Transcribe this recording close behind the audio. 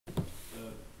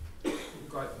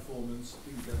performance. I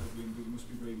think you must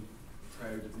be very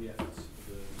proud of the efforts of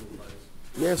the players.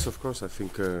 Yes, of course. I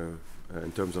think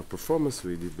in terms of performance,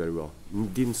 we did very well.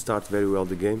 Didn't start very well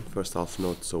the game. First half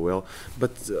not so well,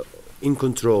 but in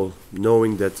control,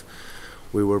 knowing that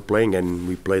we were playing and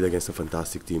we played against a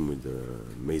fantastic team with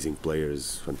amazing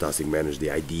players, fantastic managers, the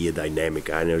idea, dynamic,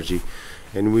 energy,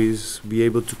 and we be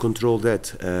able to control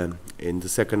that. In the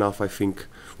second half, I think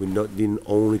we didn't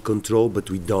only control, but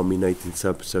we dominated in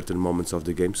some certain moments of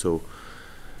the game. So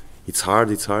it's hard,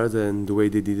 and the way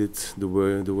they did it, the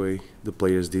way the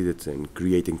players did it, and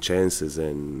creating chances,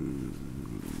 and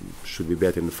should be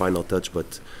better in the final touch,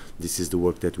 but this is the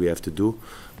work that we have to do.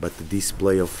 But the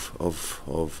display of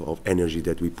energy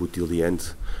that we put till the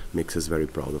end makes us very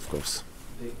proud, of course.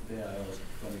 The AI's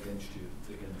gone against you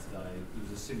again today. There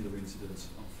was a similar incident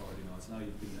on Friday night. Now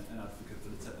you've been an advocate for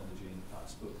the technology in the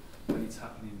past, but when it's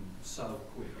happening so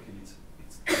quick and it's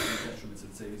detriment to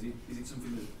the team, is it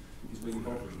something that is really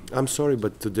bothering you? I'm sorry,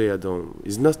 but today I don't.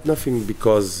 It's nothing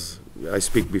because I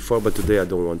speak before, but today I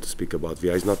don't want to speak about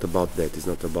VAR. It's not about that. It's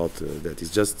not about that.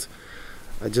 It's just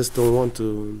I just don't want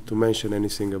to mention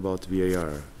anything about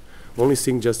VAR. Only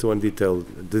thing, just one detail: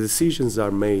 the decisions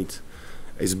are made,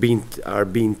 are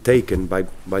being taken by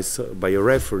a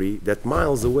referee that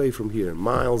miles away from here,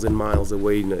 miles and miles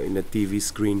away in a TV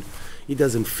screen. He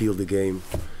doesn't feel the game.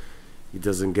 He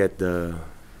doesn't get the.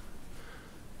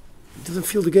 He doesn't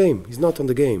feel the game. He's not on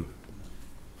the game.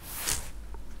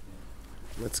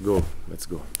 Let's go. Let's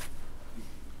go.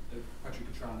 Patrick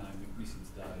Catrana missing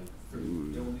today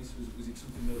through illness. Was it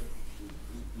something that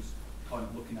was kind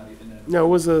of looking at it and then? No, it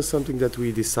was something that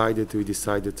we decided. We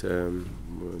decided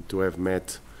to have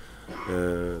Matt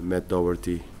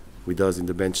Doherty with us in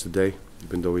the bench today,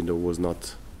 even though he was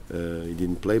not. He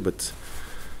didn't play, but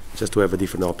just to have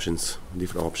different options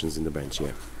in the bench. Yeah.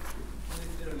 You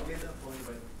made that point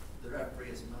about the referee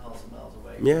is miles and miles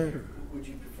away. Yeah. Would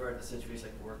you prefer the situation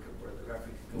like the World Cup where the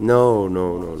referee could go?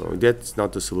 No. That's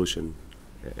not the solution.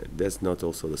 That's not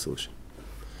also the solution.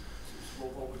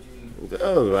 What would you?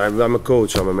 Oh, I'm a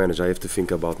coach. I'm a manager. I have to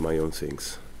think about my own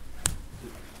things.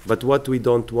 But what we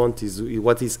don't want is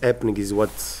what is happening is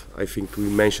what I think we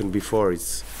mentioned before.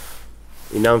 It's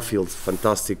in Anfield,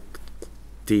 fantastic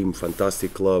team,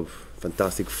 fantastic club,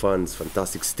 fantastic fans,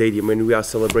 fantastic stadium, and we are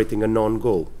celebrating a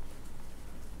non-goal.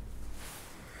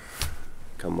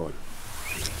 Come on.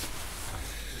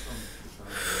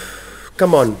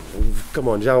 Come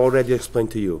on. I already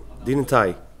explained to you, didn't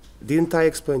I? Didn't I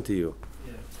explain to you?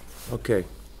 Yeah. Okay.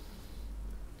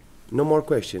 No more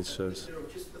questions, sir. Just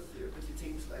with your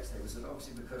team selection, was it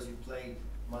obviously because you played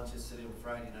Manchester City on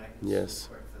Friday night? Yes.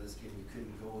 For this game, you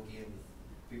couldn't go again with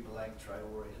people like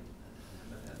Traore and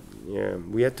Yeah,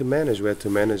 we had to manage.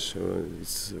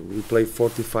 We play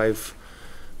 45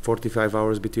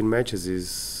 hours between matches.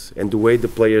 And the way the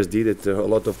players did it, a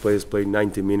lot of players played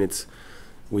 90 minutes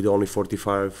with only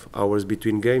 45 hours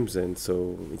between games, and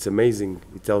so it's amazing.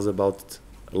 It tells a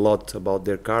lot about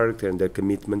their character and their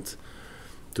commitment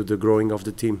to the growing of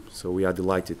the team. So we are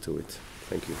delighted to it.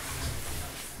 Thank you.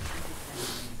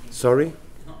 Sorry?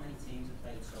 Not many teams have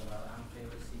played so well at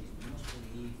Anfield this season. You must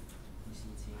believe when you see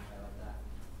a team play like that,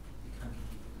 you can't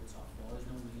compete with the top four. There's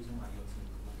no reason why your team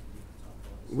can't compete with the top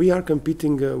four.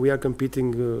 We are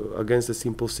competing against a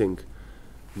simple thing.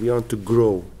 We want to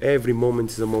grow. Every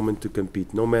moment is a moment to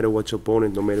compete. No matter which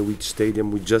opponent, no matter which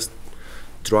stadium, we just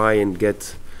try and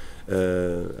get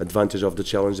advantage of the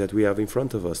challenge that we have in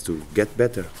front of us to get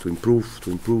better, to improve.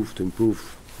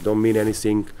 Don't mean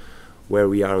anything where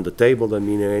we are on the table, don't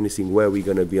mean anything where we're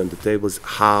going to be on the table. It's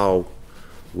how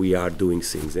we are doing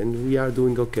things, and we are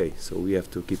doing okay, so we have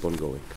to keep on going.